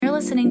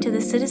listening to the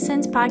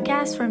Citizens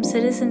Podcast from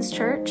Citizens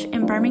Church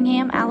in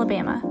Birmingham,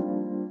 Alabama.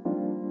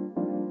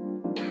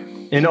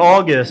 In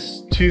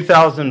August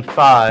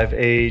 2005,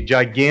 a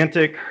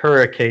gigantic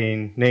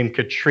hurricane named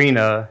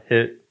Katrina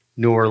hit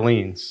New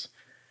Orleans.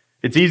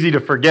 It's easy to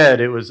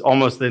forget it was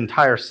almost the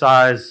entire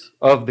size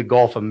of the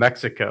Gulf of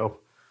Mexico.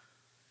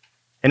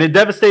 And it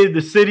devastated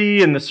the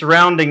city and the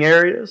surrounding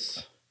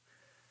areas.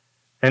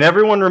 And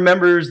everyone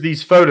remembers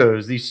these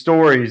photos, these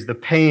stories, the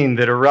pain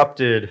that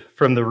erupted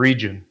from the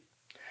region.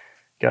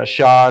 Got a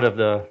shot of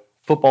the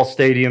football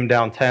stadium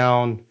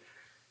downtown,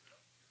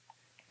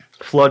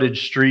 flooded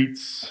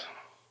streets,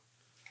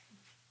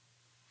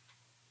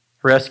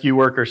 rescue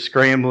workers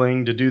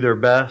scrambling to do their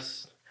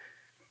best.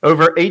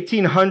 Over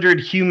 1,800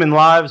 human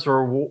lives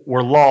were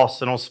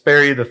lost, and I'll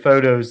spare you the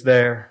photos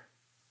there.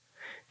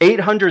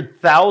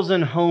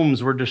 800,000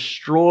 homes were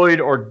destroyed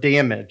or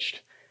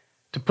damaged.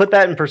 To put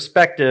that in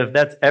perspective,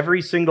 that's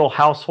every single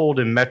household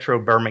in Metro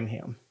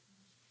Birmingham.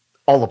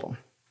 All of them.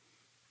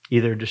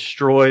 Either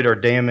destroyed or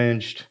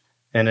damaged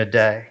in a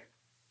day.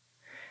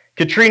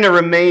 Katrina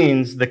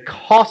remains the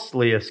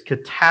costliest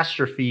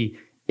catastrophe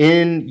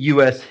in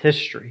U.S.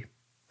 history.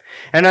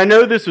 And I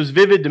know this was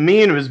vivid to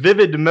me, and it was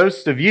vivid to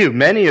most of you,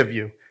 many of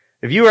you.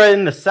 If you are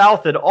in the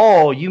South at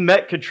all, you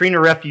met Katrina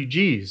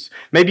refugees.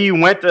 Maybe you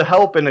went to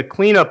help in a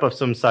cleanup of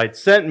some site,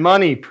 sent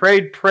money,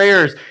 prayed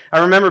prayers. I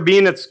remember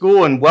being at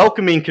school and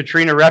welcoming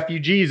Katrina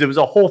refugees. It was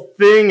a whole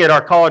thing at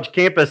our college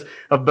campus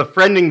of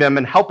befriending them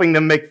and helping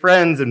them make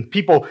friends, and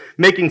people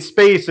making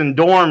space in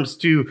dorms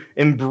to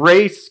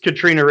embrace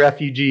Katrina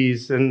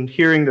refugees, and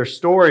hearing their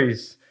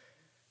stories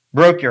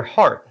broke your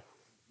heart.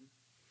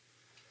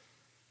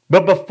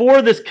 But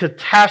before this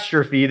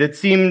catastrophe that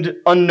seemed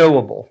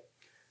unknowable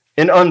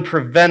and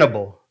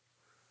unpreventable,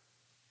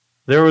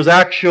 there was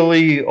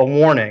actually a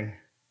warning,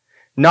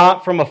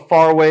 not from a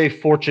faraway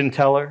fortune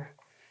teller,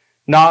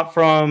 not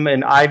from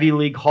an Ivy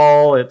League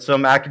hall at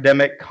some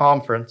academic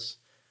conference,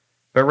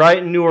 but right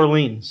in New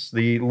Orleans.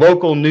 The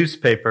local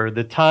newspaper,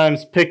 the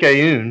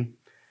Times-Picayune,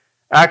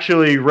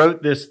 actually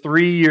wrote this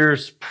 3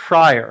 years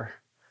prior,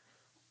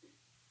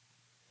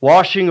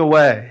 washing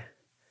away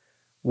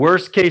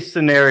worst case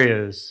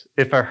scenarios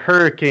if a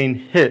hurricane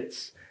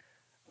hits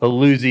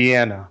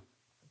Louisiana.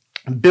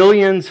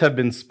 Billions have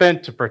been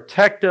spent to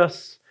protect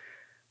us,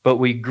 but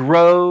we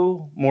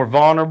grow more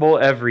vulnerable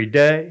every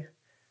day.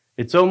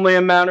 It's only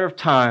a matter of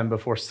time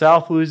before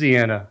South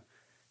Louisiana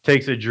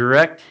takes a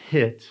direct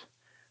hit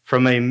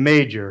from a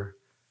major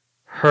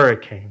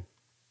hurricane.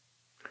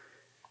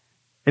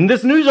 And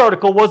this news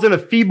article wasn't a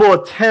feeble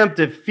attempt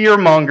at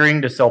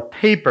fear-mongering to sell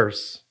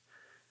papers.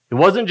 It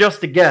wasn't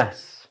just a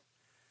guess.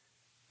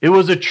 It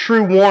was a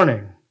true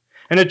warning.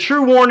 And a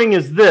true warning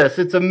is this: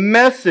 it's a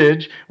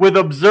message with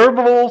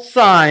observable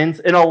signs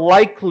and a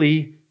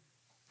likely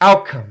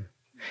outcome.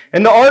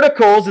 And the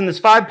articles in this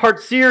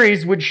 5-part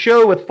series would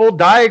show with full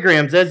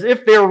diagrams as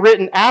if they were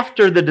written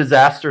after the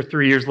disaster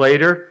 3 years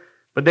later,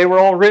 but they were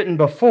all written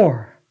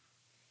before.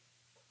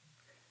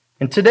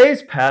 In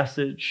today's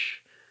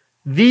passage,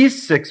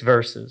 these 6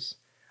 verses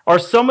are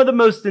some of the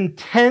most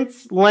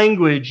intense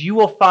language you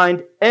will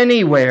find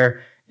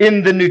anywhere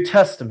in the New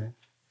Testament.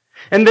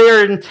 And they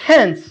are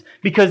intense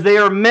because they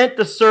are meant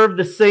to serve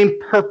the same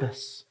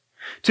purpose,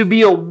 to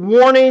be a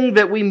warning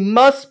that we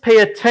must pay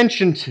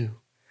attention to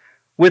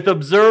with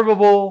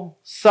observable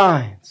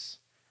signs,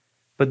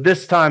 but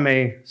this time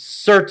a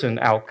certain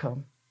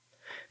outcome,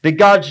 that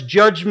God's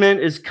judgment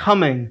is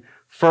coming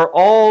for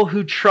all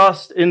who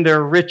trust in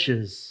their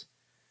riches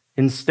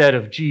instead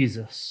of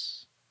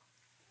Jesus.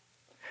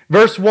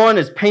 Verse 1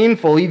 is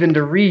painful even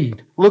to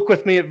read. Look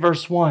with me at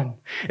verse 1.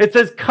 It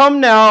says, "Come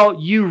now,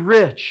 you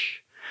rich,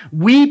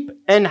 weep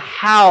and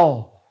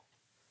howl."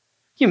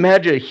 Can you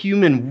imagine a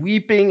human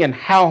weeping and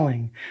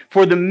howling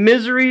for the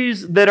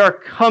miseries that are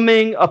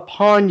coming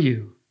upon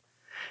you?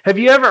 Have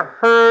you ever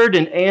heard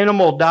an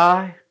animal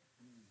die?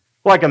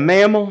 Like a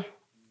mammal?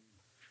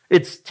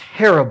 It's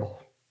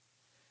terrible.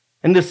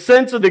 And the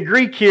sense of the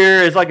Greek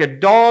here is like a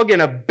dog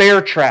in a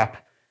bear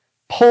trap,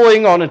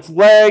 pulling on its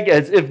leg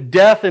as if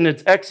death and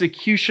its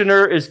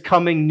executioner is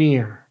coming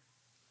near.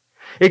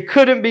 It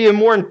couldn't be a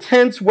more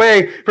intense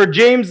way for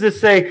James to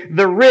say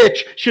the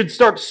rich should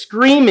start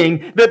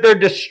screaming that their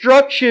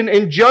destruction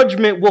and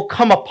judgment will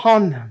come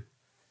upon them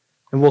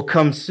and will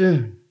come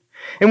soon.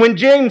 And when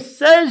James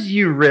says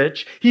you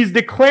rich, he's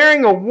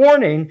declaring a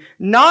warning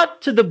not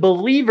to the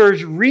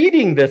believers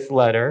reading this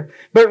letter,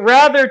 but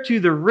rather to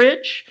the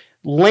rich,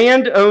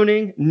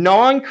 land-owning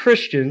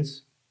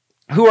non-Christians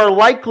who are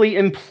likely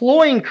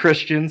employing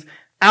Christians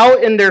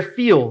out in their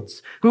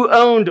fields, who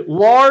owned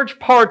large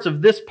parts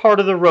of this part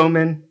of the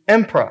Roman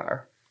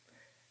Empire.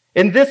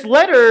 And this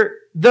letter,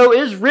 though,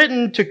 is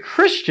written to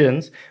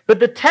Christians, but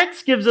the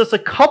text gives us a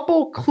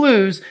couple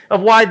clues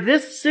of why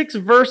this 6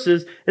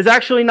 verses is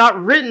actually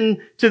not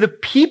written to the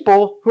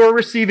people who are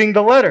receiving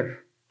the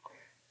letter.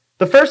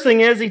 The first thing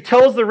is he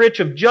tells the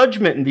rich of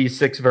judgment in these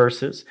 6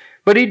 verses,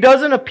 but he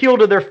doesn't appeal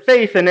to their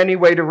faith in any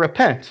way to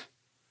repent.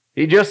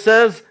 He just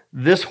says,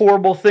 this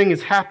horrible thing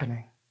is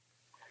happening.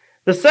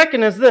 The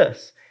second is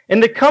this: In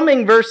the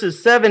coming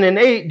verses 7 and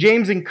 8,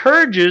 James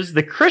encourages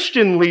the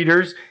Christian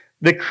leaders,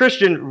 the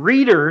Christian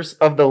readers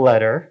of the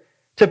letter,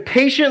 to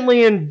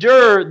patiently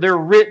endure their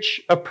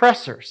rich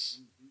oppressors.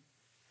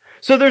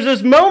 So there's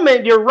this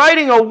moment you're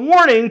writing a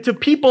warning to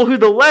people who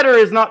the letter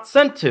is not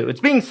sent to. It's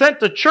being sent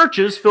to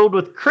churches filled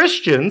with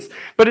Christians,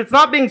 but it's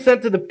not being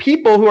sent to the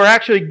people who are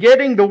actually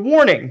getting the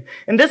warning.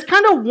 And this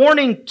kind of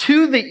warning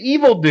to the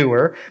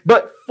evildoer,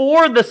 but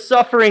for the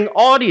suffering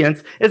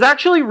audience, is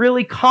actually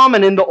really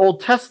common in the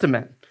Old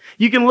Testament.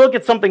 You can look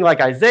at something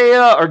like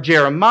Isaiah or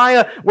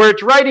Jeremiah, where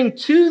it's writing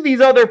to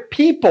these other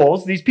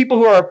peoples, these people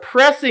who are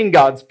oppressing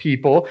God's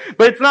people,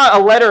 but it's not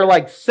a letter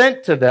like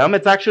sent to them.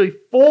 It's actually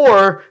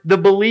for the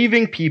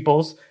believing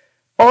people's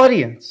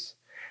audience.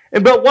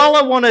 But while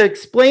I want to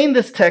explain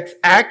this text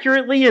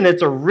accurately in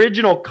its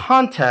original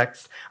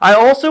context, I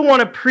also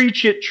want to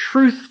preach it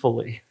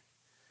truthfully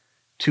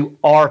to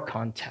our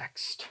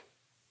context.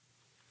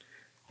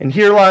 And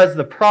here lies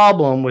the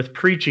problem with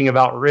preaching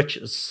about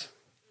riches.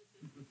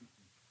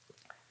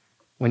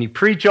 When you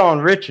preach on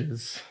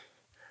riches,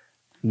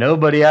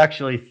 nobody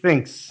actually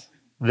thinks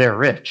they're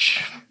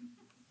rich.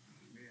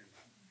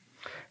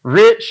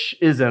 Rich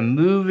is a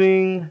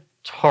moving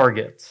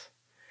target.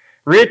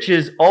 Rich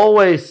is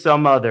always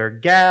some other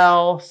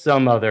gal,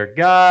 some other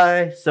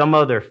guy, some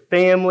other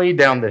family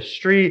down the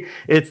street.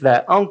 It's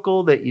that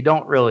uncle that you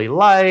don't really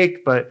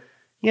like, but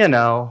you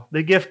know,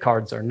 the gift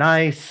cards are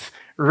nice.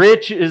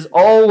 Rich is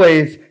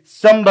always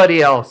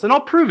somebody else. And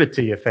I'll prove it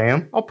to you,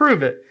 fam. I'll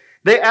prove it.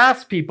 They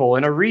asked people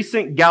in a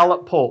recent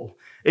Gallup poll,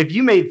 if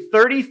you made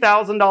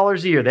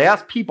 $30,000 a year, they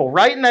asked people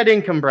right in that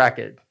income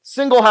bracket,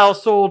 single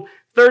household,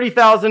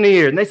 $30,000 a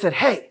year. And they said,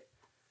 hey,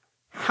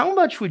 how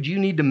much would you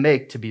need to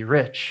make to be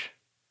rich?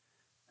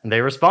 And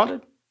they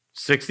responded,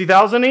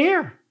 $60,000 a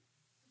year.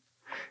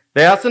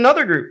 They asked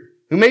another group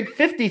who made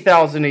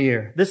 $50,000 a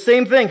year. The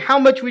same thing. How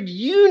much would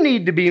you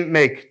need to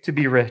make to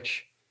be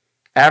rich?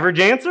 Average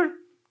answer,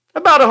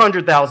 about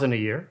 $100,000 a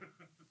year.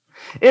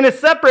 In a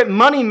separate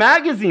Money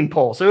Magazine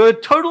poll, so a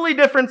totally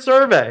different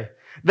survey,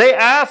 they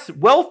asked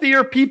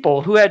wealthier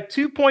people who had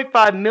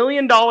 $2.5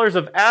 million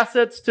of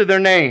assets to their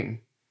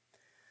name.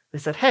 They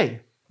said,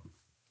 hey,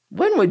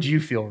 when would you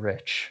feel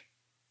rich?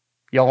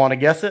 Y'all want to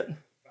guess it?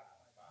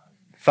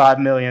 $5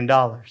 million.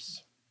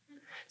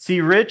 See,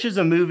 rich is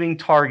a moving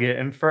target,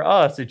 and for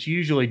us, it's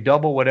usually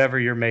double whatever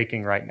you're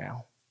making right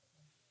now.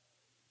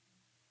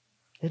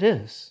 It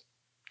is.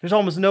 There's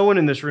almost no one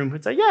in this room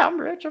who'd say, yeah,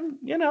 I'm rich. I'm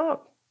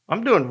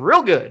doing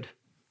real good.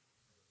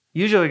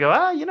 Usually we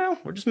go,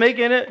 we're just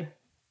making it,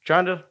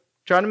 trying to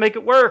make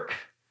it work,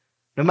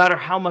 no matter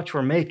how much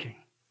we're making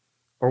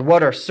or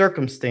what our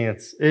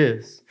circumstance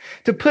is.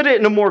 To put it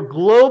in a more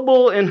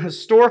global and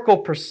historical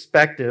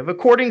perspective,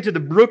 according to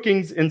the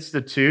Brookings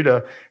Institute,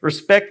 a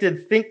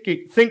respected think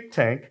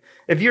tank,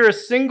 if you're a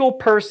single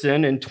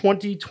person in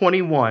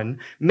 2021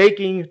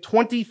 making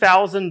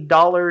 $20,000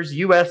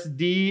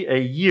 USD a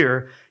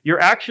year, you're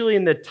actually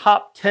in the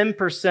top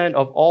 10%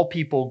 of all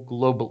people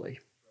globally.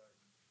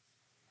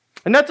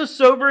 And that's a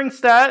sobering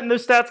stat, and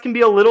those stats can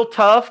be a little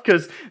tough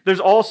because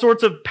there's all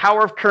sorts of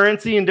power of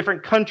currency in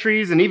different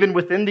countries, and even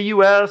within the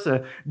U.S.,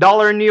 a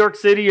dollar in New York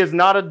City is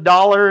not a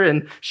dollar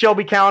in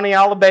Shelby County,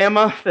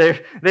 Alabama.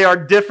 They are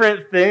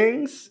different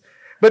things.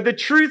 But the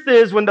truth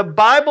is, when the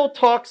Bible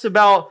talks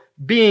about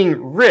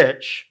being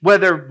rich,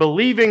 whether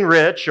believing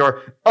rich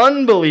or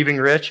unbelieving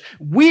rich,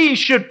 we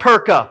should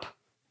perk up.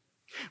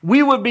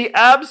 We would be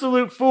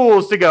absolute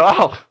fools to go,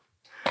 oh,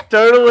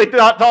 totally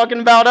not talking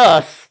about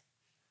us.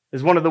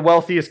 Is one of the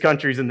wealthiest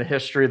countries in the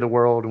history of the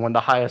world and one of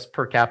the highest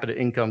per capita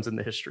incomes in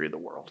the history of the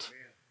world.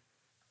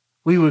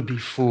 We would be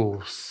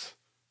fools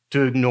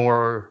to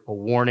ignore a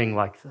warning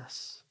like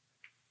this.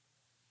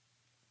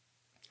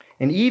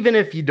 And even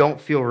if you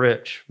don't feel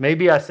rich,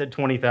 maybe I said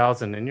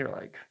 20,000 and you're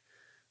like,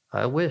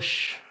 I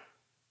wish.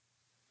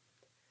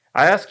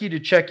 I ask you to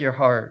check your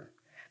heart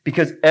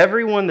because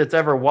everyone that's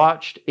ever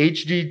watched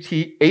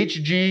HGTV,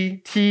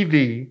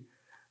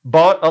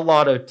 bought a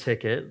lotto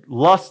ticket,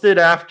 lusted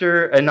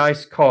after a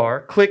nice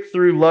car, clicked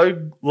through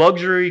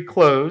luxury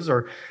clothes,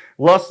 or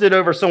lusted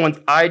over someone's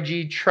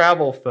IG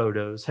travel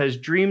photos, has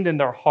dreamed in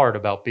their heart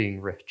about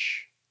being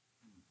rich.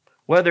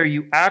 Whether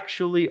you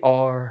actually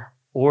are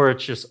or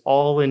it's just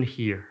all in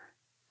here,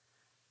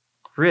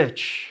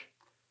 rich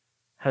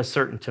has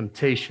certain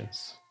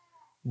temptations,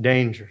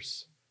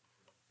 dangers,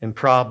 and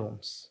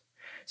problems.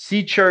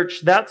 See,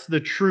 church, that's the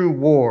true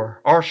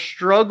war. Our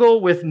struggle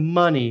with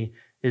money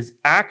is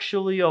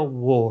actually a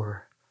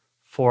war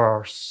for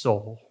our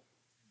soul.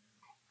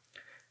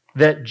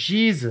 That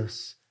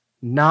Jesus,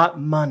 not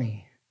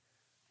money,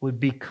 would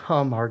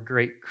become our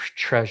great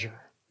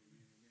treasure.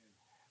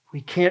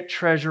 We can't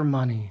treasure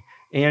money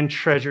and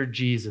treasure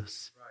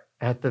Jesus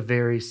at the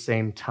very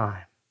same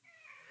time.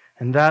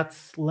 And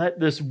let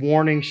this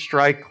warning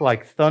strike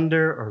like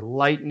thunder or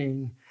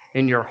lightning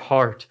in your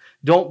heart.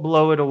 Don't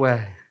blow it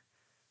away,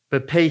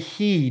 but pay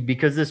heed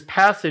because this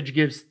passage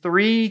gives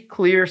 3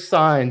 clear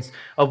signs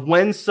of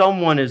when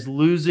someone is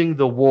losing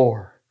the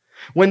war.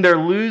 when they're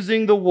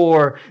losing the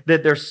war,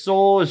 that their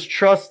soul is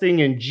trusting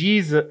in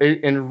Jesus,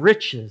 in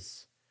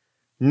riches,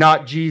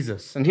 not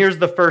Jesus. And here's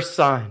the first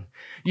sign.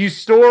 You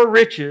store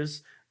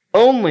riches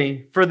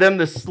only for them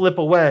to slip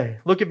away.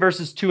 Look at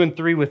verses 2 and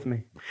 3 with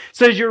me. It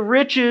says, your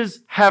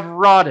riches have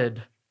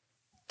rotted.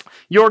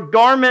 Your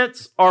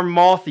garments are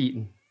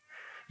moth-eaten.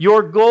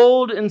 Your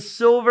gold and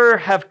silver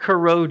have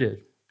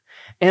corroded.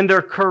 And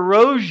their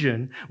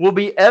corrosion will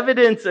be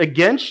evidence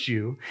against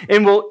you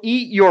and will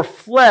eat your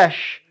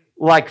flesh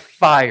like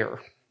fire.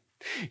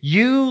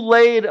 You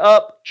laid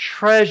up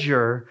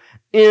treasure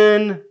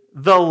in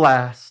the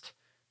last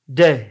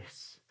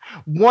days.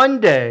 One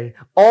day,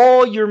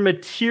 all your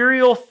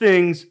material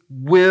things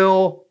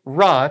will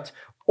rot,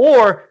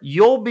 or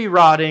you'll be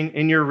rotting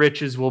and your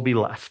riches will be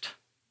left.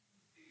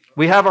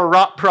 We have a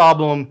rot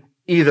problem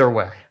either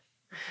way.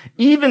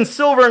 Even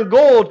silver and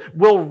gold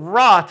will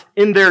rot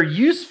in their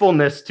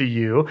usefulness to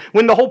you,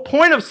 when the whole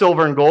point of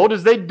silver and gold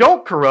is they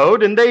don't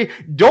corrode and they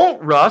don't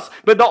rust.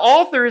 But the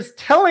author is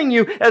telling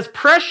you, as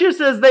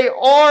precious as they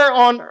are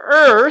on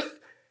earth,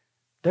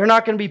 they're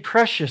not going to be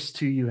precious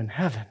to you in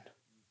heaven.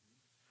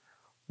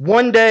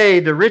 One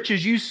day, the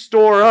riches you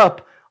store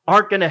up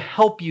aren't going to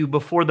help you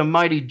before the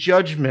mighty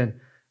judgment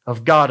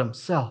of God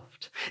Himself.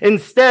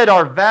 Instead,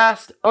 our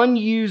vast,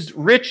 unused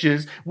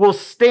riches will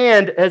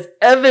stand as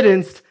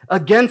evidenced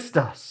against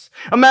us.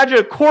 Imagine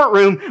a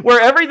courtroom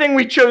where everything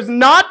we chose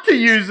not to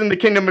use in the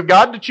kingdom of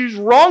God, to choose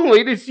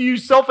wrongly, to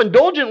use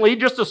self-indulgently,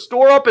 just to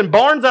store up in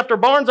barns after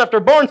barns after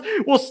barns,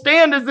 will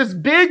stand as this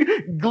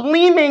big,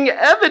 gleaming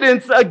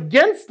evidence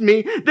against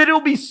me, that it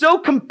will be so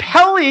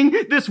compelling,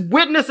 this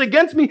witness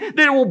against me,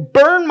 that it will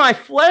burn my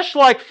flesh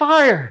like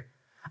fire.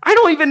 I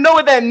don't even know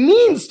what that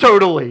means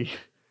totally,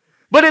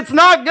 but it's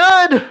not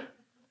good.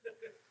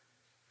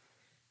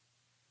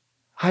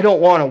 I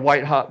don't want a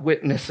white-hot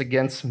witness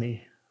against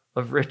me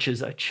of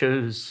riches I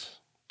chose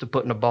to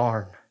put in a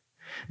barn.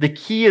 The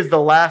key is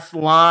the last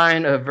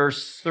line of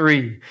verse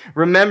 3.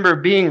 Remember,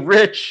 being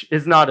rich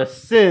is not a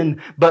sin,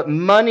 but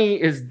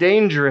money is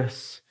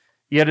dangerous,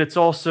 yet it's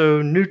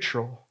also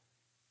neutral.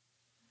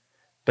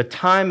 But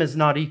time is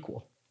not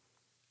equal.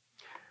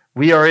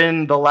 We are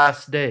in the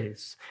last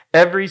days.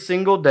 Every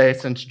single day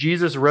since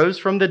Jesus rose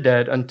from the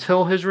dead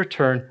until His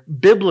return,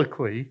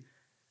 biblically,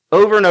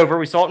 over and over,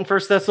 we saw it in 1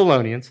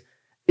 Thessalonians,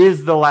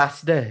 is the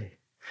last day.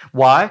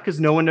 Why? Because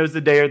no one knows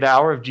the day or the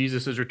hour of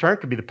Jesus' return.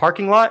 It could be the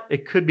parking lot.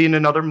 It could be in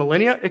another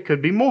millennia. It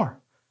could be more.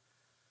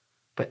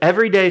 But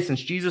every day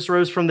since Jesus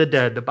rose from the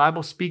dead, the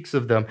Bible speaks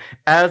of them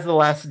as the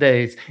last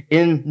days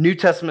in New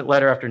Testament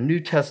letter after New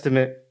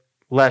Testament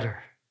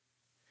letter,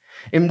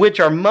 in which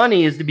our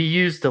money is to be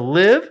used to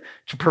live,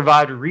 to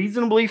provide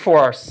reasonably for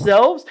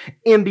ourselves,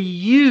 and be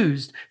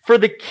used for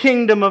the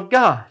kingdom of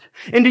God.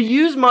 And to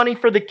use money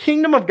for the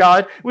kingdom of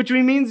God, which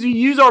means to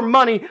use our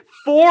money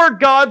for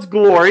God's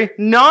glory,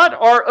 not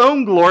our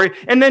own glory.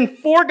 And then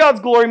for God's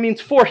glory means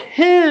for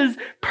His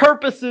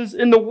purposes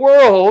in the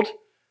world,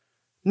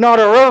 not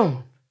our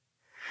own.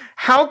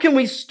 How can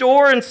we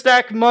store and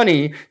stack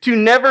money to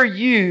never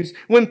use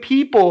when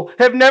people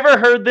have never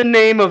heard the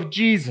name of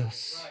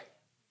Jesus?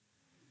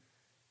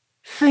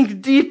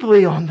 Think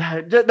deeply on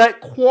that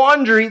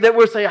quandary that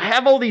we're saying, I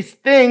have all these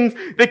things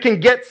that can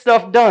get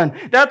stuff done.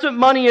 That's what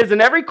money is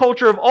in every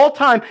culture of all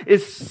time,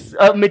 is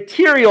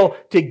material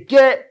to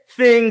get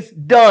things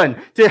done,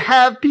 to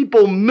have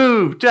people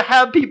move, to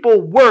have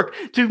people work,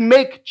 to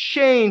make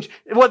change,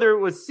 whether it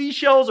was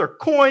seashells or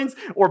coins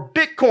or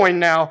Bitcoin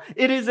now.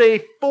 It is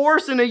a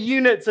force and a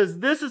unit that says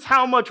this is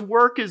how much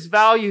work is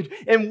valued.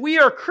 And we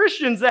are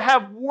Christians that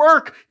have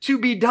work to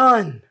be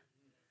done.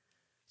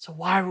 So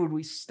why would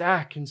we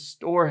stack and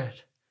store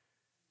it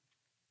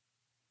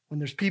when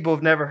there's people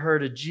who've never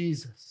heard of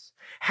Jesus?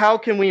 How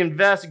can we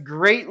invest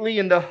greatly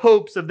in the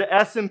hopes of the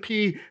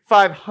S&P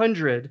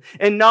 500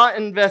 and not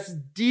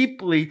invest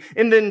deeply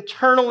in the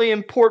internally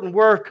important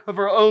work of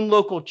our own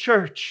local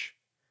church?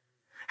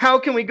 How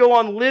can we go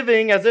on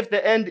living as if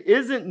the end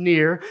isn't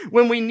near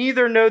when we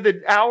neither know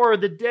the hour or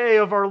the day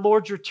of our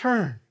Lord's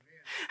return?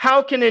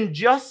 How can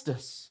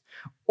injustice,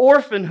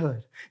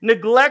 orphanhood,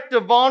 neglect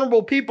of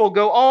vulnerable people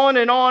go on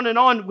and on and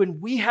on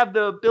when we have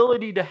the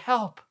ability to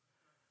help,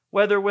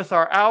 whether with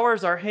our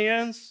hours, our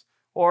hands,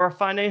 or our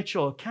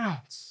financial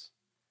accounts?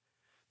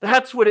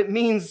 That's what it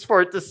means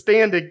for it to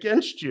stand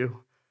against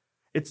you.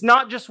 It's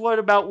not just what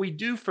about we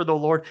do for the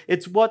Lord,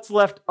 it's what's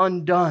left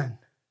undone.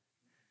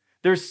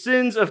 There's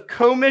sins of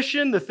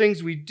commission, the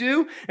things we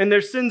do, and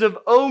there's sins of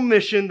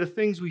omission, the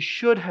things we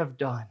should have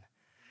done.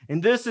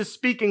 And this is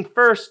speaking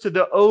first to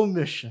the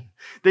omission.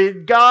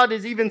 That God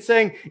is even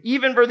saying,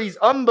 even for these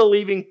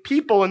unbelieving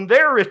people and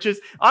their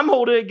riches, I'm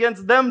holding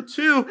against them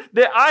too,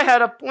 that I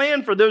had a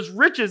plan for those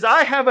riches.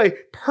 I have a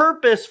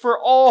purpose for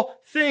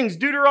all things.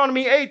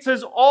 Deuteronomy 8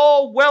 says,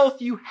 all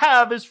wealth you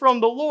have is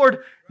from the Lord,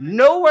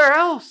 nowhere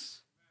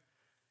else.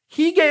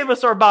 He gave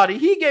us our body.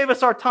 He gave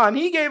us our time.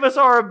 He gave us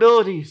our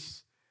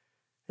abilities.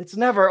 It's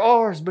never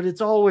ours, but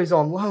it's always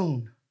on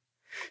loan.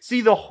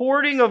 See, the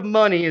hoarding of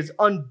money is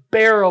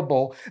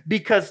unbearable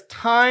because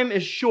time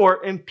is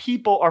short and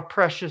people are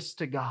precious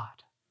to God.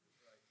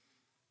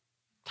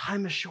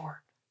 Time is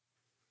short,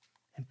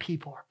 and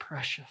people are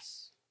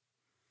precious.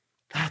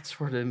 That's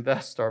where to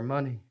invest our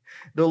money.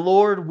 The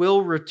Lord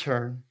will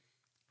return,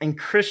 and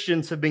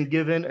Christians have been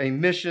given a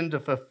mission to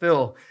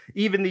fulfill.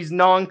 Even these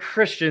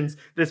non-Christians,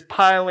 this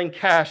piling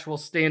cash will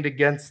stand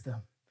against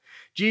them.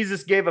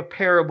 Jesus gave a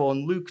parable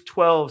in Luke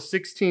 12,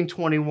 16,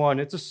 21.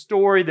 It's a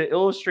story that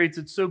illustrates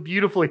it so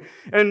beautifully.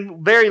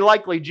 And very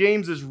likely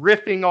James is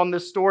riffing on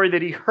this story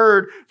that he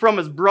heard from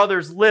his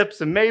brother's lips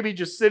and maybe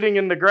just sitting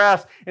in the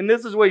grass. And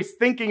this is what he's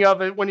thinking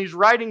of it when he's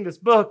writing this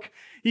book.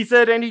 He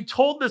said, and he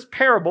told this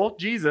parable,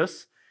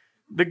 Jesus,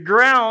 the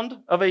ground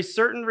of a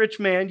certain rich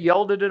man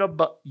yielded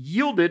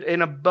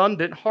an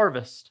abundant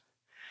harvest.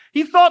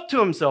 He thought to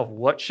himself,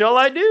 what shall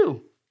I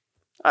do?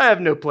 I have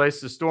no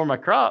place to store my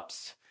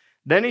crops.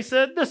 Then he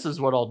said, this is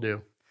what I'll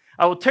do.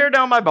 I will tear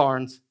down my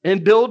barns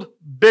and build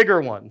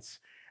bigger ones.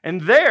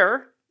 And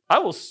there I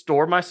will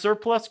store my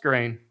surplus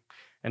grain.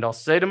 And I'll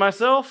say to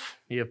myself,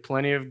 you have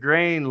plenty of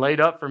grain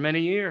laid up for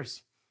many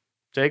years.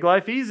 Take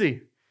life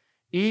easy.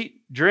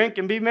 Eat, drink,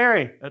 and be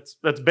merry. That's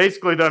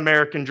basically the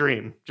American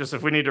dream, just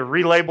if we need to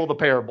relabel the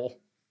parable.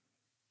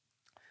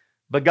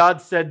 But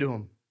God said to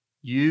him,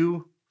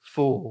 you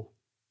fool,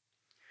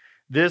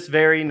 this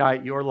very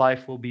night your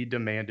life will be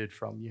demanded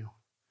from you.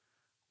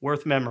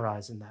 Worth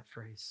memorizing that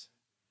phrase.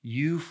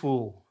 You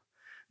fool,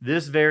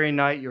 this very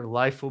night your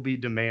life will be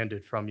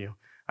demanded from you.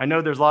 I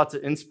know there's lots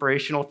of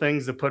inspirational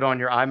things to put on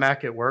your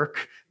iMac at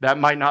work. That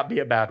might not be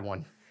a bad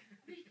one.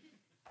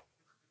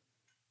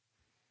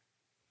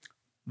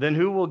 Then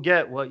who will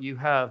get what you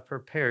have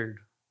prepared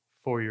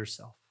for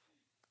yourself?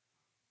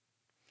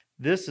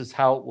 This is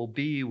how it will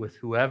be with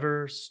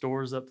whoever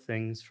stores up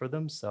things for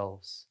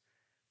themselves,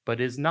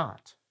 but is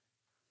not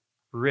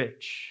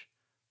rich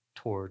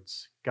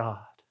towards God.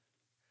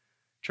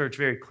 Church,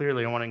 very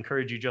clearly, I want to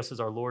encourage you, just as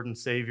our Lord and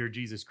Savior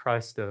Jesus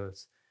Christ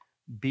does,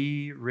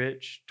 be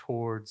rich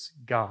towards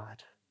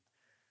God.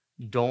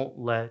 Don't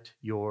let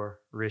your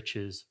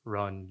riches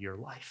run your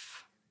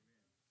life.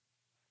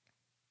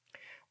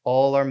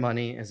 All our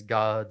money is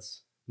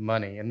God's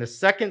money. And the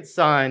second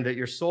sign that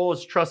your soul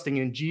is trusting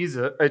in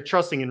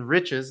trusting in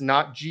riches,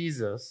 not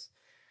Jesus,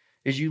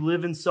 is you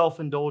live in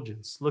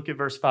self-indulgence. Look at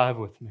verse 5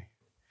 with me.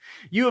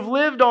 You have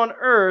lived on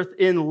earth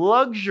in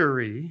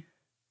luxury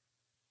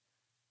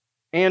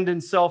and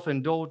in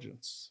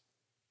self-indulgence.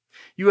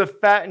 You have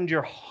fattened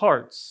your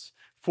hearts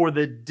for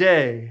the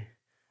day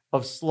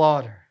of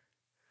slaughter.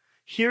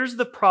 Here's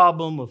the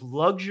problem of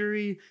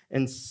luxury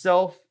and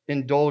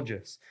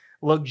self-indulgence.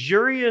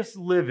 Luxurious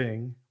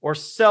living or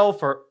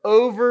self or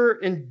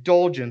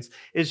overindulgence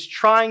is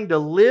trying to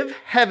live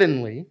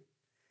heavenly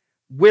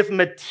with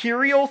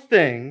material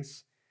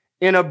things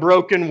in a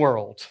broken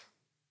world.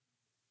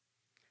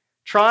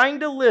 Trying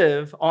to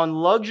live on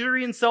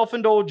luxury and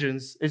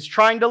self-indulgence is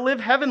trying to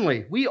live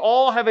heavenly. We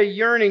all have a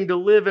yearning to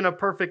live in a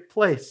perfect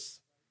place.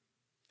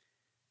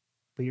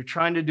 But you're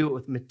trying to do it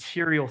with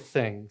material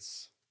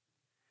things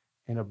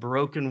in a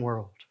broken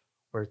world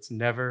where it's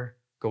never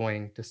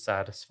going to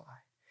satisfy.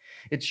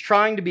 It's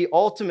trying to be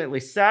ultimately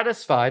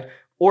satisfied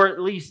or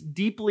at least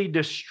deeply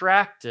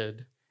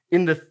distracted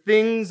in the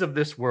things of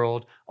this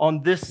world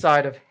on this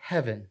side of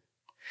heaven.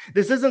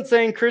 This isn't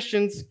saying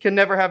Christians can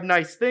never have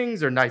nice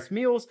things or nice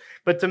meals,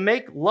 but to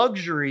make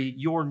luxury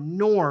your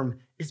norm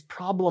is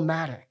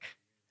problematic,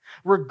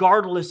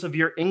 regardless of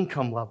your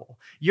income level.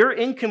 Your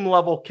income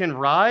level can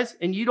rise,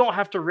 and you don't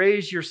have to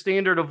raise your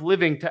standard of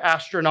living to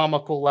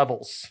astronomical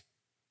levels.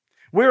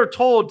 We're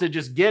told to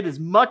just get as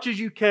much as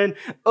you can,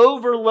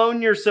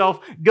 overloan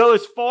yourself, go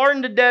as far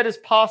into debt as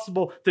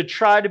possible to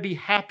try to be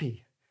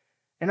happy.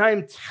 And I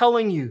am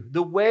telling you,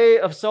 the way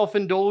of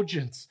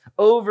self-indulgence,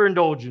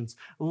 overindulgence,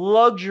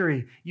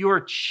 luxury, you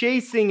are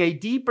chasing a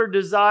deeper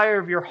desire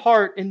of your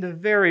heart in the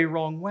very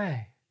wrong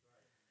way.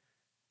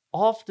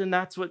 Often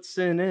that's what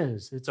sin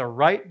is. It's a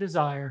right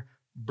desire,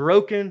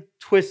 broken,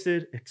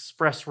 twisted,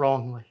 expressed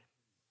wrongly.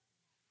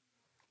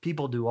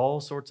 People do all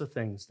sorts of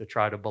things to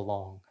try to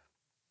belong.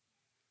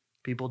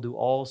 People do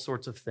all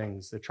sorts of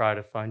things to try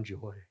to find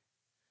joy.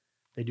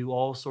 They do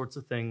all sorts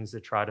of things to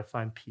try to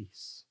find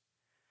peace.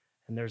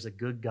 And there's a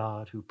good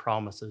God who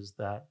promises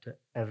that to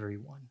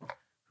everyone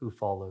who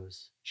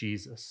follows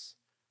Jesus.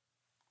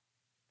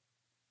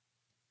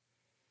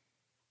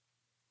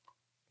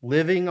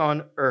 Living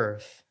on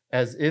earth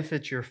as if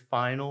it's your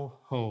final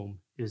home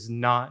is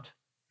not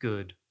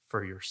good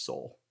for your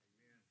soul.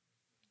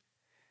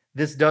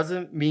 This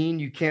doesn't mean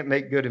you can't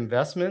make good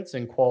investments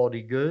in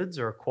quality goods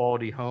or a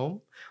quality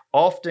home.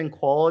 Often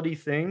quality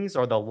things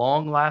are the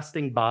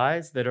long-lasting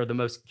buys that are the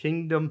most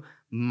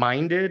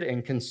kingdom-minded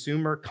and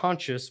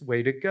consumer-conscious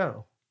way to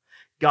go.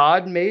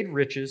 God made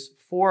riches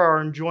for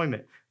our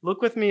enjoyment.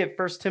 Look with me at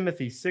 1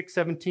 Timothy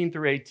 6:17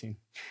 through 18. It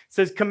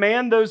says,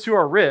 command those who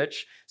are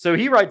rich. So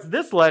he writes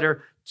this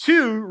letter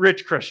to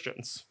rich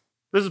Christians.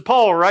 This is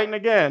Paul writing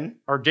again,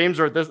 or James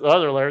wrote this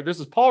other letter. This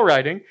is Paul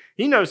writing.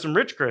 He knows some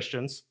rich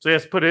Christians, so he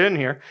has to put it in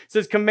here. It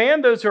says,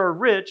 command those who are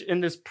rich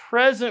in this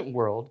present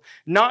world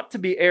not to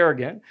be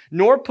arrogant,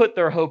 nor put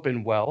their hope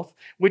in wealth,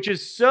 which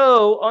is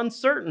so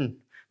uncertain,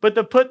 but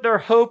to put their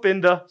hope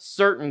in the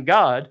certain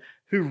God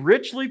who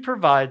richly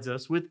provides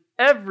us with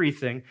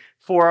everything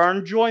for our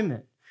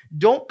enjoyment.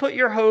 Don't put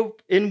your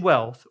hope in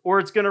wealth, or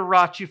it's going to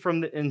rot you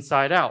from the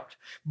inside out.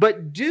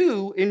 But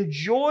do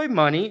enjoy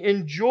money,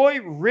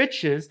 enjoy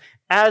riches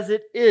as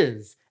it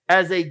is,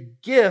 as a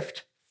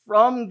gift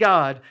from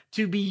God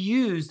to be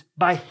used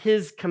by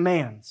His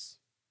commands.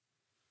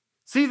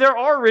 See, there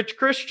are rich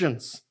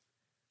Christians,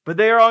 but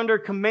they are under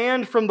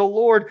command from the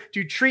Lord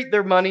to treat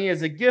their money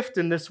as a gift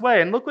in this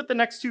way. And look what the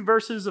next two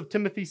verses of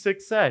Timothy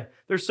 6 say.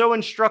 They're so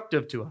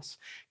instructive to us.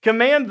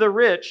 Command the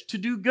rich to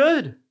do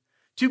good,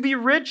 to be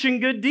rich in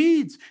good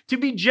deeds, to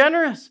be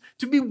generous,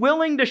 to be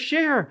willing to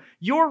share.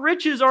 Your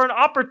riches are an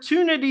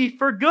opportunity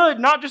for good,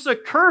 not just a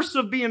curse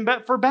of being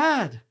for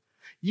bad.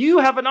 You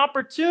have an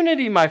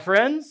opportunity, my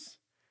friends.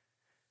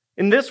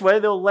 In this way,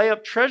 they'll lay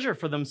up treasure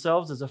for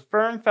themselves as a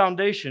firm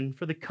foundation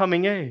for the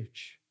coming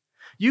age.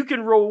 You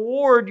can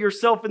reward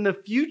yourself in the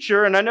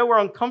future, and I know we're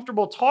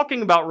uncomfortable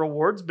talking about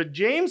rewards, but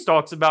James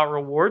talks about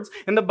rewards,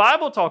 and the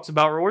Bible talks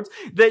about rewards,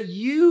 that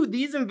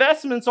these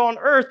investments on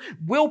earth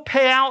will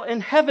pay out in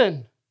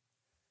heaven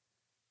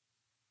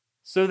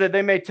so that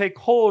they may take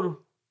hold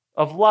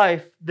of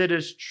life that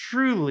is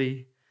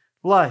truly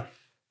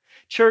life.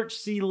 Church,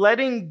 see,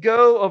 letting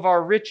go of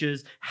our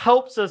riches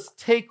helps us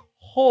take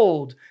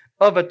hold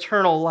of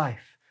eternal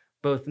life,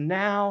 both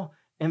now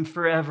and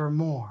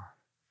forevermore.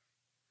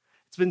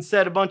 It's been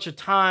said a bunch of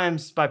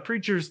times by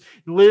preachers,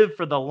 live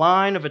for the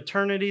line of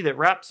eternity that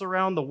wraps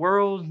around the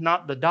world,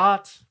 not the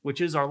dot, which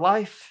is our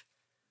life.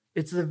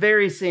 It's the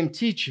very same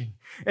teaching.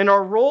 And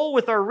our role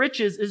with our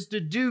riches is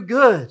to do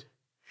good.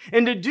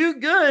 And to do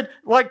good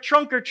like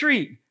trunk or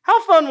treat.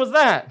 How fun was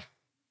that?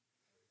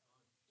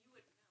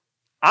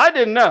 I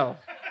didn't know.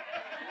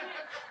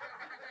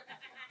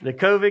 The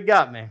COVID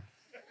got me.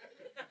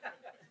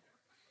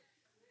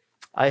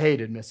 I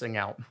hated missing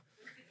out.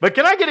 But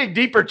can I get a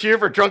deeper cheer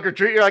for trunk or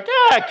treat? You're like,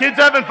 yeah, kids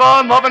having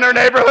fun, loving their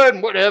neighborhood,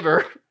 and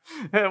whatever.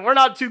 We're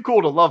not too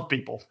cool to love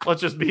people.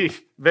 Let's just be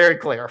very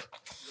clear.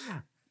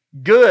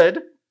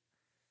 Good.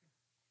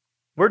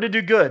 We're to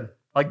do good,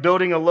 like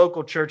building a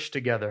local church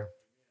together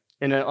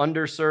in an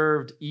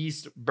underserved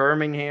East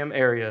Birmingham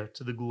area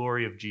to the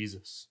glory of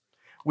Jesus.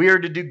 We are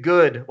to do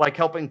good, like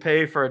helping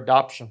pay for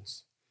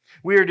adoptions.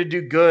 We are to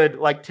do good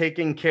like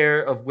taking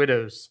care of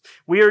widows.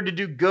 We are to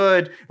do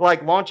good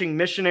like launching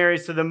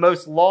missionaries to the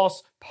most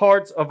lost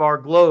parts of our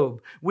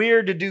globe. We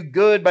are to do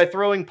good by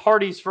throwing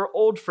parties for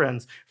old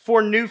friends,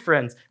 for new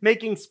friends,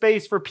 making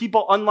space for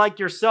people unlike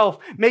yourself,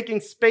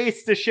 making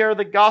space to share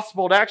the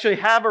gospel, to actually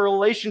have a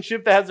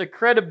relationship that has a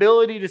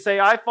credibility to say,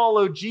 I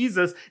follow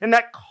Jesus, and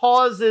that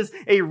causes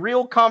a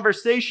real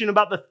conversation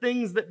about the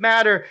things that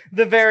matter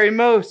the very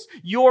most.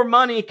 Your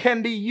money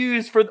can be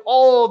used for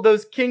all of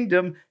those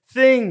kingdom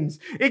things.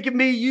 It can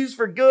be used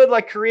for good,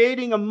 like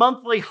creating a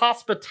monthly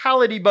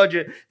hospitality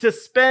budget to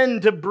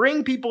spend, to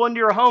bring people into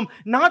your home,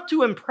 not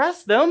to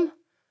impress them,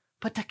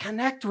 but to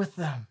connect with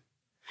them.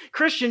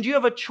 Christians, you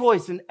have a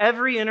choice in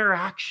every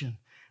interaction.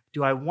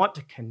 Do I want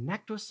to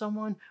connect with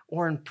someone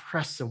or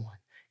impress someone?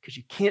 Because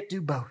you can't do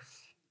both.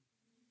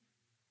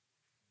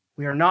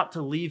 We are not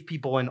to leave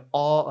people in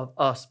awe of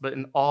us, but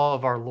in awe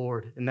of our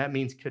Lord. And that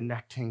means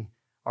connecting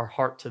our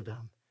heart to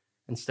them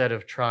instead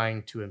of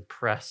trying to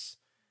impress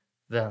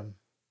them.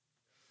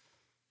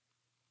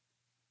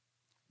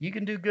 You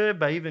can do good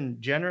by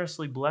even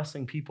generously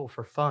blessing people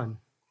for fun.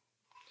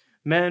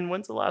 Men,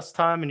 when's the last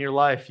time in your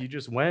life you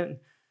just went,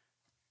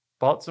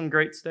 bought some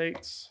great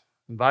steaks,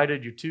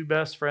 invited your two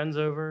best friends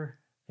over,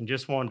 and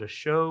just wanted to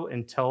show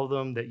and tell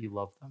them that you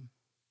love them?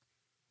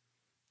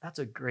 That's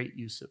a great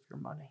use of your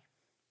money.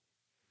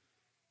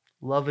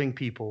 Loving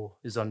people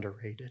is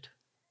underrated.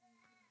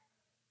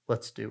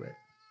 Let's do it.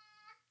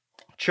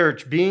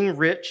 Church, being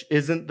rich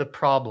isn't the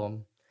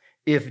problem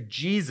if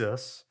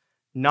Jesus,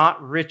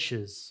 not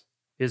riches,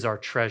 is our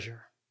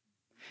treasure.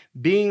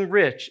 Being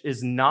rich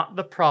is not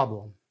the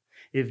problem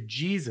if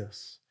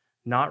Jesus,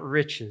 not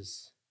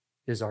riches,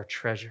 is our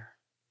treasure.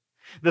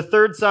 The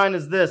third sign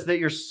is this, that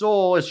your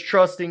soul is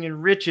trusting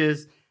in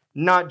riches,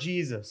 not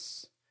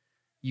Jesus.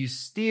 You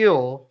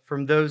steal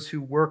from those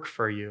who work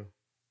for you.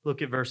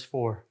 Look at verse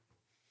 4.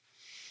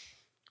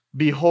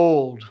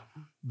 Behold,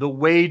 the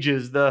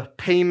wages, the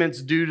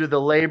payments due to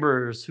the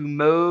laborers who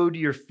mowed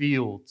your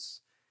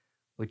fields,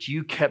 which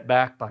you kept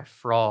back by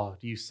fraud.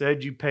 You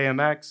said you pay them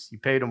X, you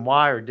paid them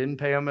Y, or didn't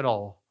pay them at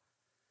all,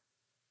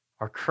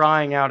 are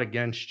crying out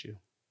against you.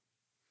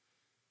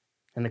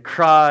 And the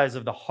cries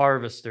of the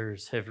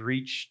harvesters have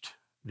reached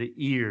the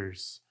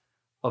ears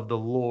of the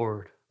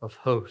Lord of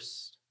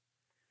hosts.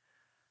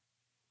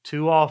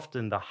 Too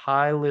often, the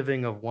high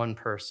living of one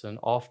person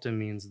often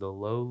means the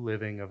low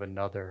living of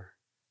another,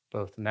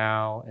 both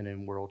now and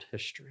in world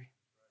history.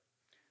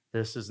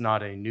 This is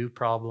not a new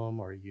problem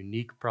or a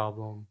unique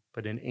problem,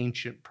 but an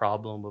ancient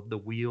problem of the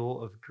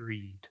wheel of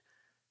greed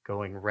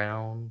going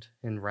round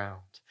and round.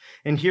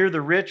 And here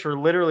the rich are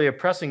literally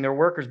oppressing their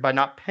workers by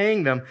not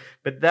paying them,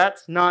 but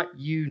that's not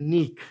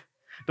unique.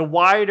 The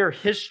wider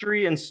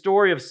history and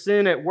story of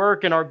sin at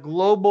work in our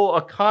global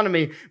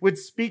economy would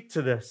speak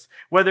to this.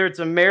 Whether it's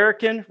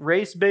American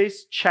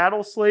race-based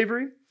chattel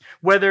slavery,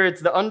 whether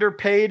it's the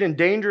underpaid and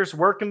dangerous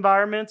work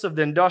environments of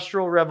the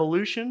Industrial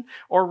Revolution,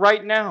 or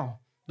right now,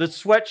 the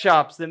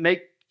sweatshops that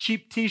make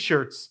cheap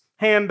t-shirts,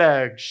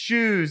 handbags,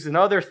 shoes, and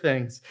other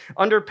things.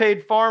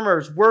 Underpaid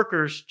farmers,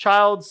 workers,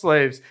 child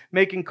slaves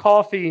making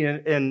coffee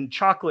and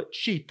chocolate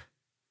cheap,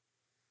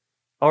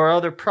 or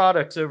other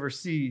products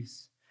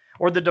overseas.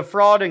 Or the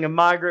defrauding of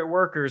migrant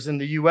workers in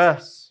the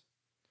U.S.,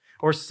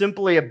 or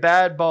simply a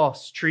bad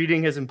boss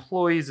treating his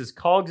employees as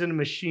cogs in a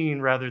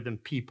machine rather than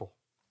people.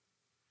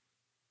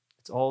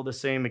 It's all the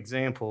same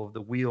example of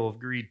the wheel of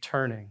greed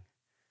turning.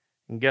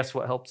 And guess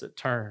what helps it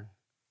turn?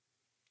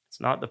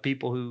 It's not the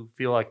people who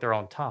feel like they're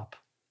on top.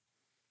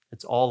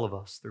 It's all of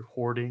us through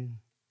hoarding,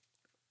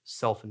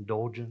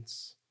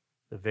 self-indulgence,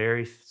 the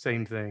very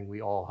same thing.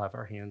 We all have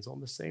our hands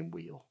on the same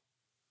wheel,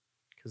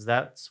 because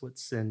that's what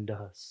sin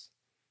does.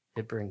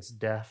 It brings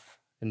death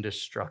and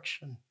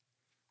destruction.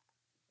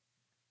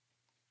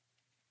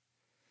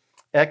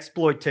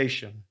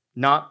 Exploitation,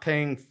 not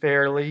paying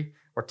fairly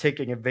or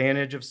taking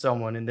advantage of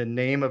someone in the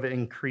name of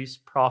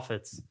increased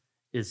profits,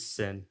 is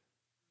sin.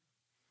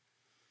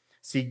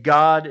 See,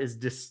 God is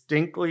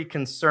distinctly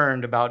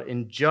concerned about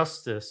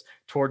injustice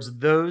towards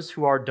those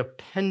who are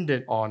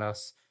dependent on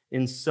us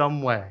in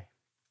some way,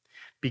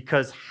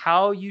 because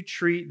how you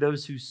treat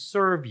those who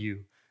serve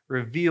you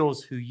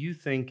reveals who you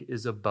think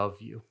is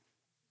above you.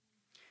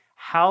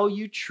 How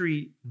you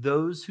treat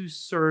those who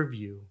serve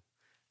you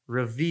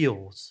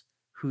reveals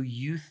who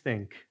you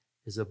think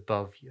is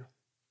above you.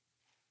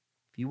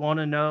 If you want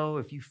to know,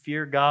 if you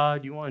fear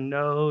God, you want to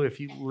know if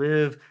you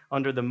live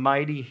under the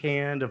mighty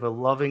hand of a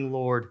loving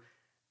Lord,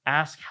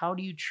 ask, how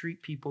do you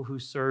treat people who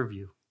serve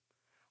you?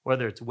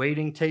 Whether it's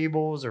waiting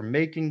tables or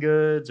making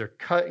goods or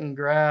cutting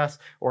grass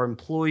or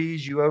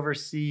employees you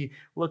oversee,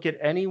 look at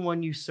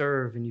anyone you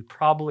serve and you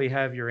probably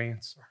have your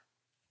answer.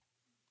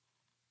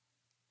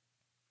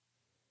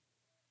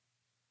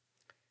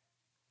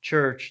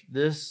 Church,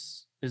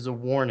 this is a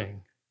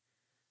warning.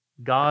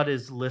 God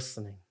is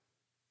listening.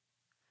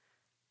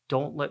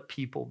 Don't let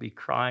people be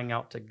crying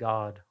out to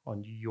God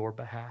on your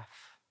behalf.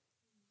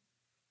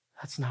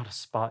 That's not a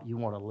spot you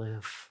want to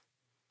live,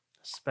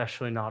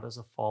 especially not as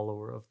a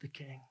follower of the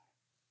King.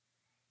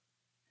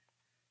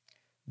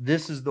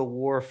 This is the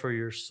war for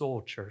your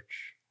soul,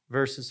 church.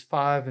 Verses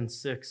 5 and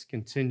 6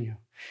 continue. It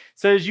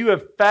says, you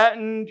have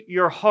fattened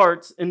your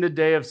hearts in the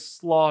day of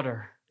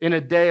slaughter, in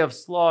a day of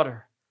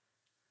slaughter.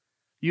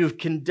 You have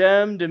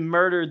condemned and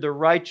murdered the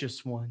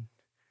righteous one,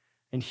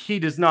 and he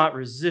does not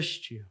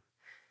resist you.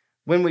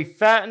 When we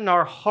fatten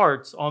our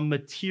hearts on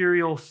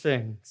material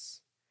things,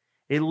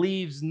 it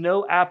leaves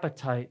no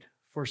appetite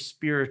for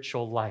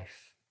spiritual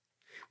life.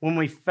 When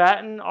we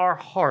fatten our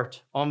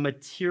heart on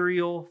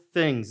material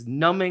things,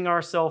 numbing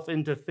ourselves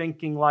into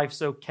thinking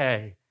life's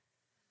okay,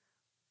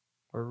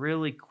 we're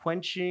really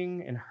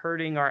quenching and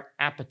hurting our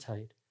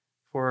appetite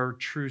for our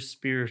true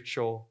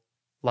spiritual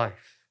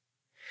life.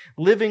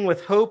 Living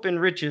with hope and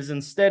riches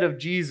instead of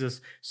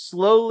Jesus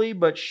slowly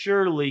but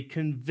surely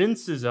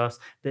convinces us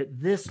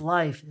that this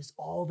life is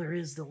all there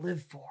is to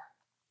live for.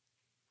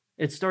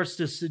 It starts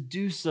to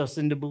seduce us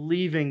into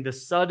believing the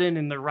sudden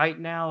and the right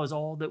now is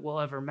all that will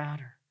ever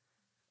matter,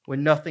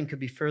 when nothing could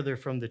be further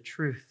from the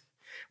truth.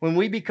 When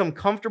we become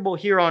comfortable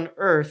here on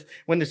earth,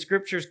 when the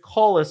scriptures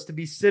call us to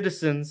be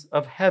citizens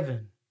of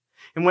heaven,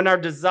 and when our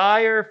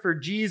desire for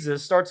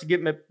Jesus starts to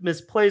get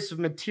misplaced with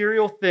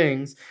material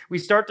things, we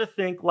start to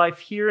think life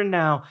here and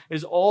now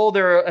is all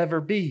there will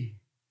ever be.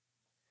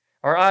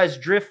 Our eyes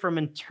drift from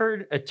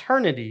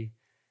eternity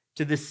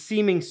to the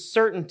seeming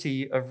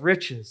certainty of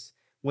riches,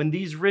 when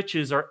these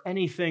riches are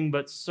anything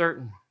but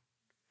certain.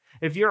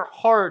 If your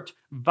heart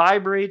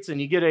vibrates and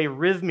you get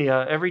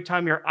arrhythmia every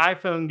time your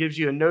iPhone gives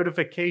you a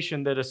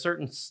notification that a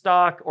certain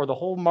stock or the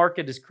whole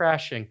market is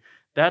crashing,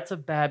 that's a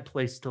bad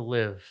place to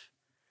live.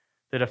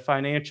 That a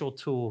financial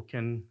tool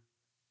can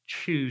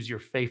choose your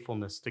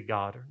faithfulness to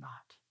God or not.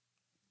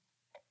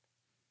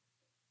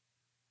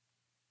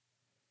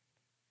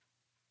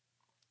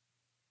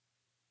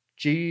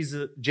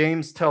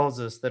 James tells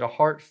us that a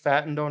heart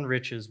fattened on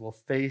riches will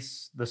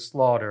face the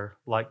slaughter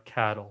like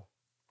cattle.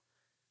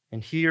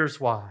 And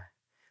here's why.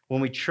 When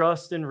we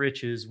trust in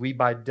riches, we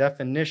by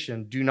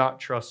definition do not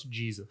trust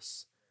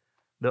Jesus,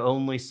 the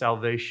only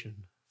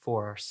salvation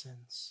for our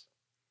sins.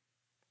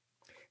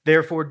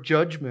 Therefore,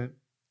 judgment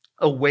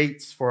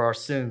awaits for our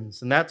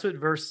sins. And that's what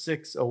verse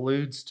 6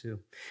 alludes to.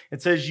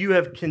 It says, you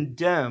have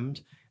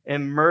condemned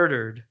and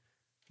murdered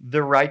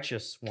the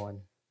righteous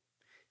one.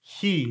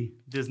 He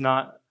does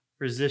not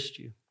resist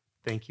you.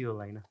 Thank you,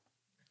 Elena.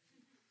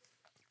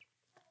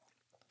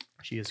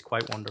 She is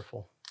quite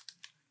wonderful.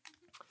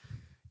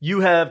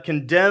 You have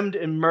condemned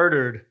and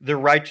murdered the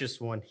righteous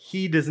one.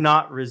 He does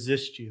not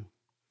resist you.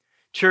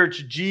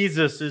 Church,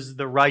 Jesus is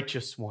the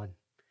righteous one.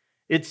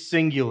 It's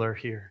singular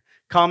here.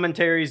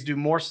 Commentaries do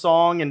more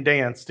song and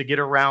dance to get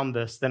around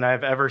this than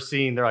I've ever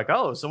seen. They're like,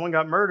 oh, someone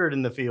got murdered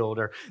in the field,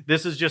 or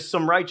this is just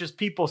some righteous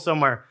people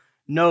somewhere.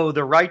 No,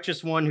 the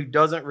righteous one who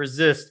doesn't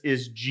resist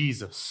is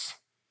Jesus,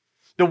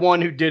 the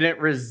one who didn't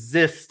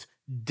resist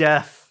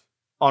death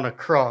on a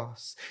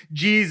cross.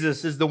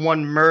 Jesus is the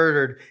one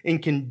murdered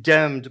and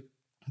condemned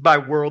by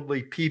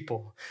worldly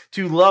people.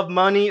 To love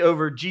money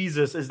over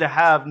Jesus is to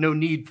have no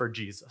need for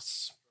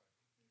Jesus.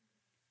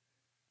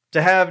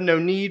 To have no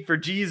need for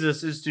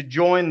Jesus is to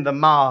join the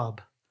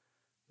mob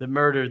that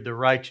murdered the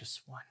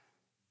righteous one.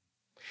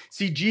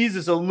 See,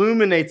 Jesus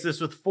illuminates this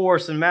with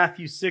force in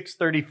Matthew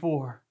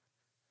 6:34.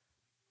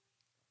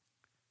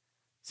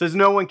 It says,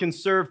 no one can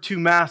serve two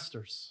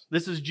masters.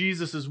 This is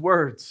Jesus'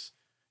 words.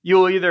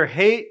 You'll either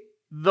hate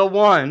the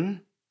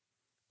one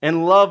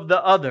and love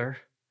the other,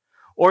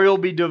 or you'll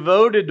be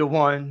devoted to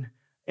one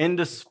and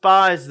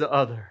despise the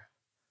other.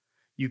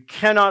 You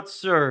cannot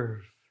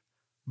serve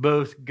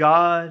both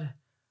God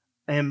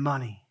and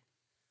money.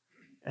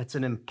 It's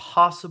an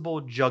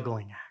impossible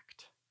juggling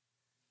act.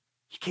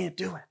 You can't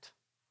do it.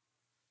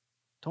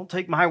 Don't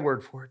take my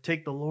word for it.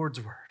 Take the Lord's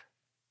word.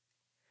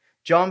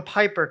 John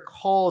Piper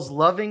calls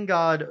loving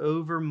God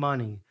over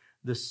money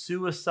the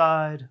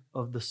suicide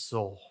of the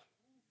soul.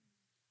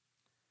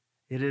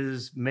 It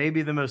is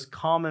maybe the most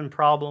common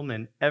problem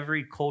in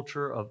every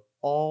culture of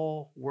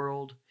all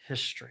world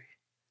history.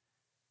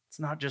 It's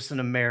not just an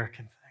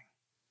American thing.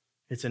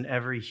 It's an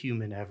every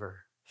human ever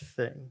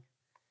thing.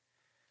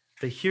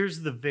 But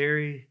here's the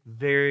very,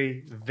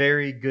 very,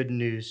 very good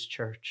news,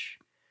 church.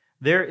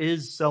 There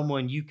is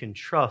someone you can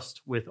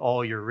trust with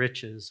all your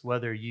riches,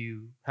 whether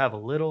you have a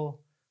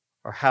little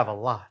or have a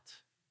lot.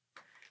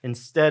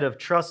 Instead of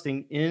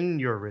trusting in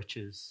your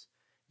riches,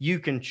 you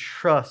can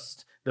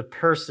trust the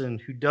person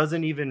who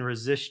doesn't even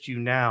resist you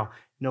now,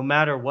 no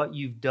matter what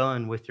you've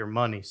done with your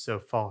money so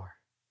far.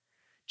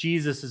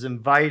 Jesus is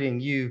inviting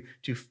you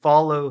to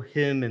follow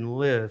him and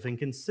live. And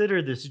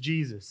consider this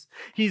Jesus.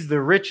 He's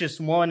the richest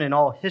one in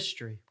all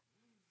history.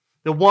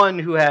 The one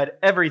who had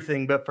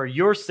everything, but for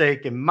your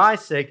sake and my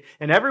sake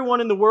and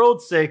everyone in the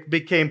world's sake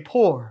became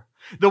poor.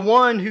 The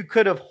one who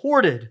could have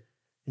hoarded,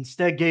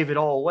 instead gave it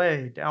all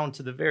away down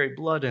to the very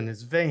blood in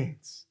his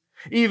veins.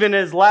 Even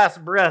his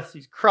last breath,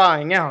 he's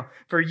crying out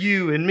for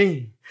you and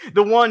me.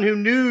 The one who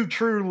knew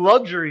true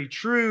luxury,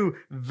 true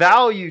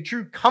value,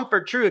 true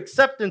comfort, true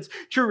acceptance,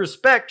 true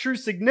respect, true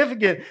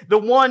significance. The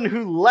one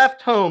who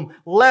left home,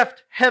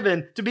 left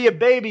heaven to be a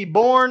baby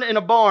born in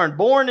a barn,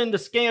 born into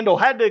scandal,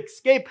 had to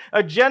escape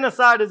a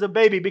genocide as a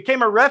baby,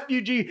 became a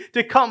refugee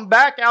to come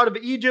back out of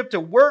Egypt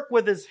to work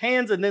with his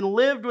hands, and then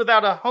lived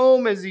without a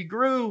home as he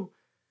grew.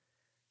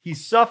 He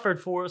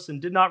suffered for us and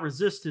did not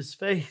resist his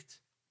fate,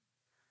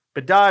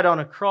 but died on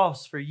a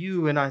cross for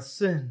you and I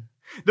sin.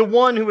 The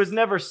one who was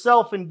never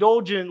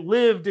self-indulgent,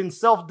 lived in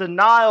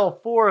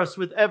self-denial for us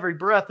with every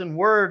breath and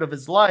word of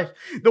his life.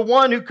 The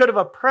one who could have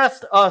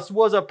oppressed us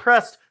was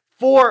oppressed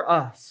for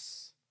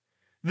us.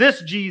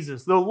 This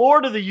Jesus, the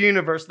Lord of the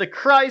universe, the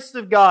Christ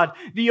of God,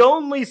 the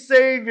only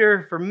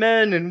Savior for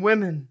men and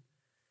women,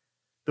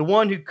 the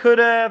one who could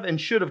have and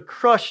should have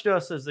crushed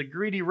us as the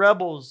greedy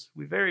rebels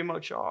we very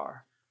much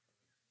are,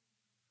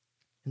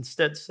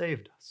 instead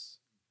saved us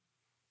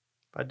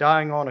by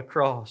dying on a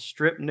cross,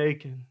 stripped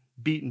naked,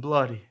 beaten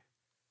bloody,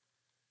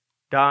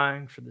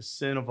 dying for the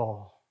sin of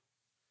all,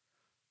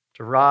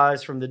 to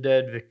rise from the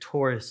dead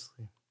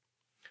victoriously,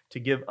 to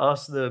give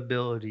us the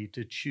ability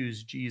to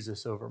choose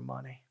Jesus over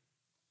money.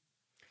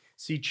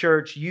 See,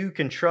 church, you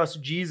can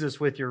trust Jesus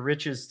with your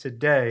riches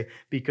today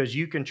because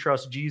you can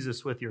trust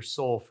Jesus with your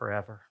soul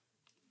forever.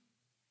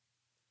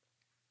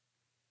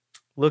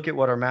 Look at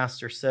what our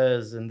master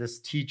says in this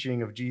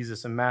teaching of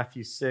Jesus in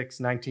Matthew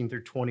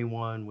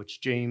 6:19-21, which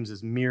James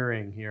is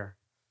mirroring here.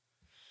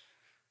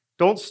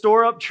 Don't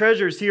store up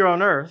treasures here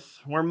on earth,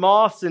 where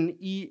moths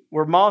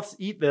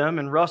eat them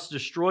and rust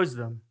destroys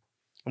them,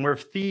 and where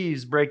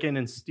thieves break in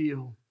and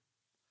steal.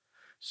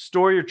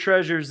 Store your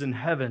treasures in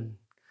heaven,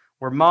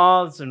 where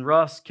moths and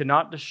rust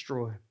cannot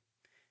destroy,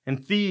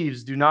 and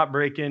thieves do not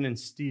break in and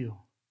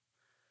steal.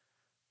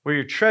 Where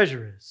your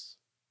treasure is,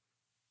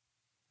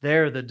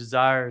 there the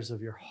desires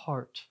of your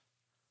heart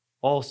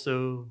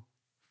also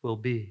will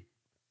be.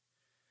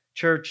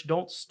 Church,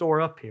 don't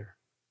store up here.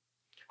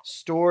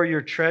 Store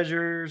your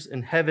treasures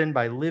in heaven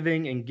by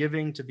living and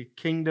giving to the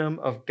kingdom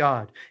of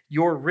God.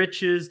 Your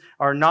riches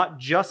are not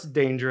just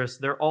dangerous,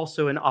 they're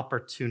also an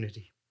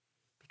opportunity,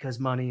 because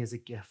money is a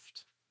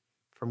gift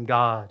from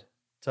God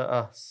to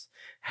us.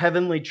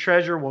 Heavenly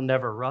treasure will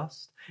never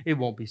rust. It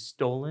won't be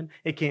stolen.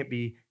 It can't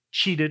be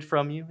cheated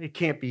from you. It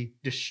can't be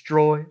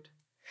destroyed.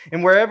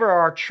 And wherever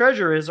our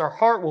treasure is, our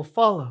heart will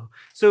follow.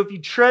 So if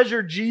you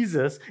treasure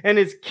Jesus and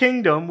his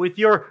kingdom with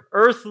your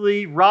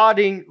earthly,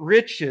 rotting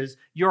riches,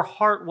 your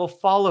heart will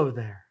follow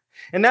there.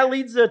 And that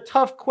leads to a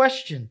tough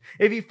question.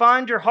 If you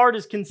find your heart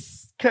is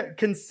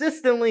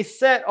consistently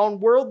set on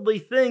worldly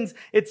things,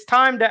 it's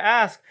time to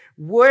ask,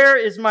 where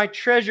is my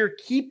treasure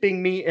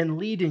keeping me and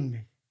leading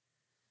me?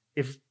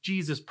 If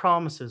Jesus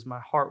promises, my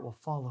heart will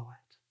follow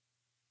it.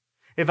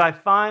 If I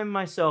find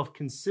myself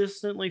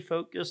consistently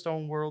focused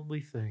on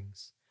worldly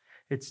things,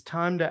 it's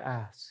time to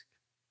ask,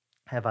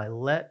 have I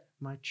let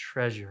my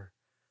treasure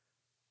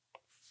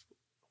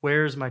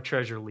Where's my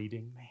treasure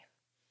leading me?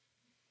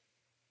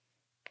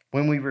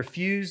 When we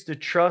refuse to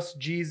trust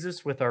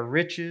Jesus with our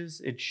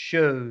riches, it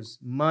shows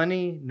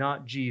money,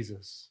 not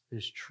Jesus,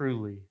 is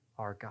truly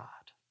our God.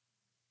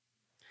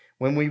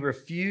 When we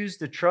refuse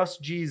to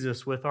trust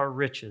Jesus with our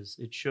riches,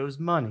 it shows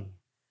money,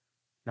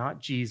 not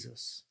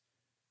Jesus,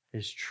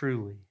 is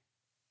truly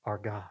our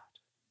God.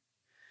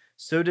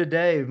 So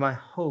today, my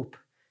hope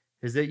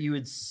is that you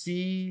would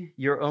see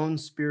your own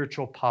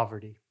spiritual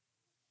poverty,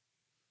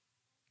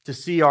 to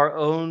see our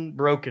own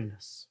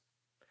brokenness,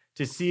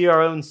 to see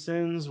our own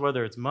sins,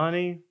 whether it's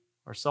money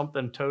or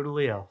something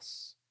totally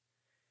else.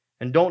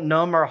 And don't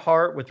numb our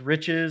heart with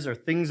riches or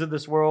things of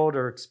this world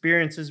or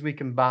experiences we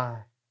can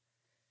buy.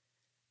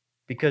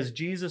 Because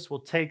Jesus will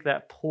take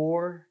that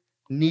poor,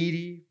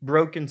 needy,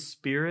 broken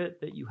spirit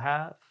that you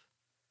have,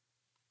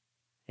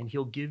 and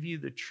He'll give you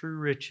the true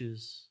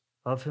riches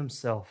of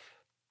Himself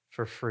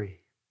for free.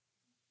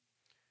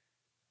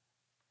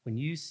 When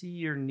you see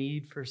your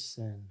need for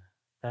sin,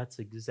 that's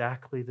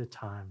exactly the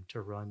time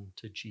to run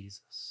to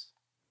Jesus.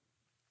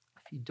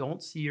 If you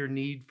don't see your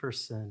need for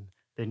sin,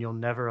 then you'll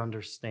never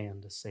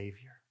understand a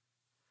Savior.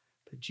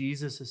 But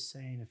Jesus is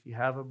saying, if you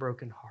have a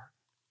broken heart,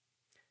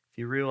 if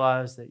you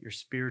realize that you're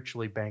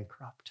spiritually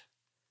bankrupt,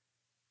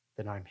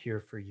 then I'm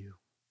here for you.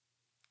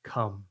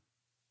 Come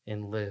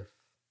and live.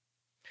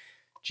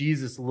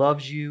 Jesus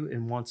loves you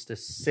and wants to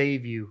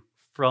save you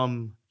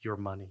from your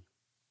money.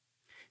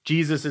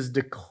 Jesus isn't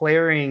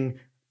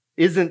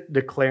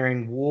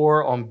declaring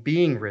war on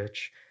being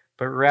rich,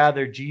 but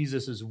rather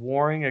Jesus is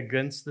warring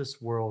against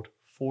this world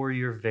for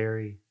your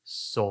very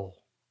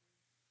soul.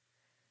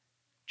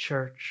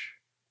 Church,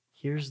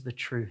 here's the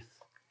truth.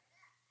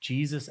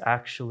 Jesus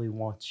actually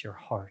wants your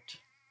heart.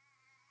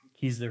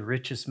 He's the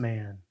richest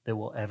man that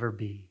will ever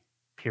be,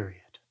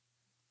 period.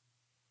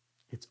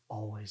 It's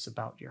always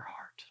about your heart.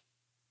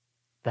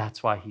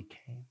 That's why He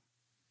came.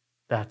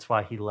 That's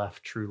why He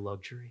left true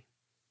luxury,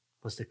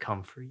 was to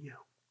come for you.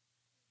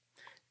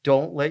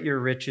 Don't let your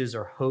riches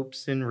or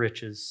hopes in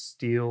riches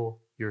steal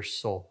your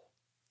soul.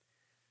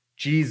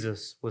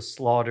 Jesus was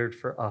slaughtered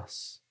for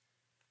us.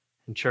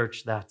 And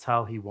church, that's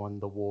how He won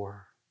the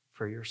war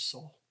for your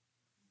soul.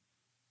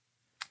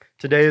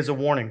 Today is a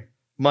warning,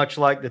 much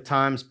like the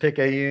times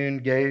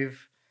Picayune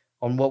gave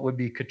on what would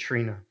be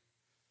Katrina.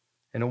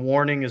 And a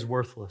warning is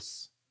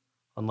worthless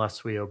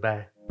unless we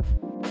obey.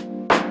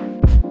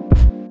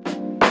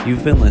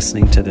 You've been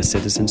listening to the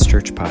Citizens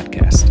Church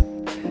podcast.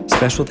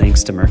 Special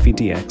thanks to Murphy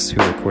DX,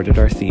 who recorded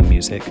our theme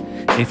music.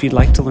 If you'd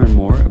like to learn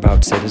more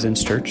about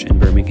Citizens Church in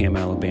Birmingham,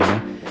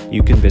 Alabama,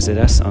 you can visit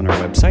us on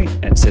our website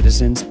at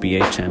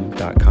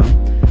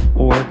citizensbhm.com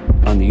or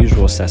on the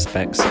usual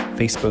suspects,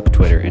 Facebook,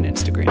 Twitter, and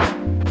Instagram.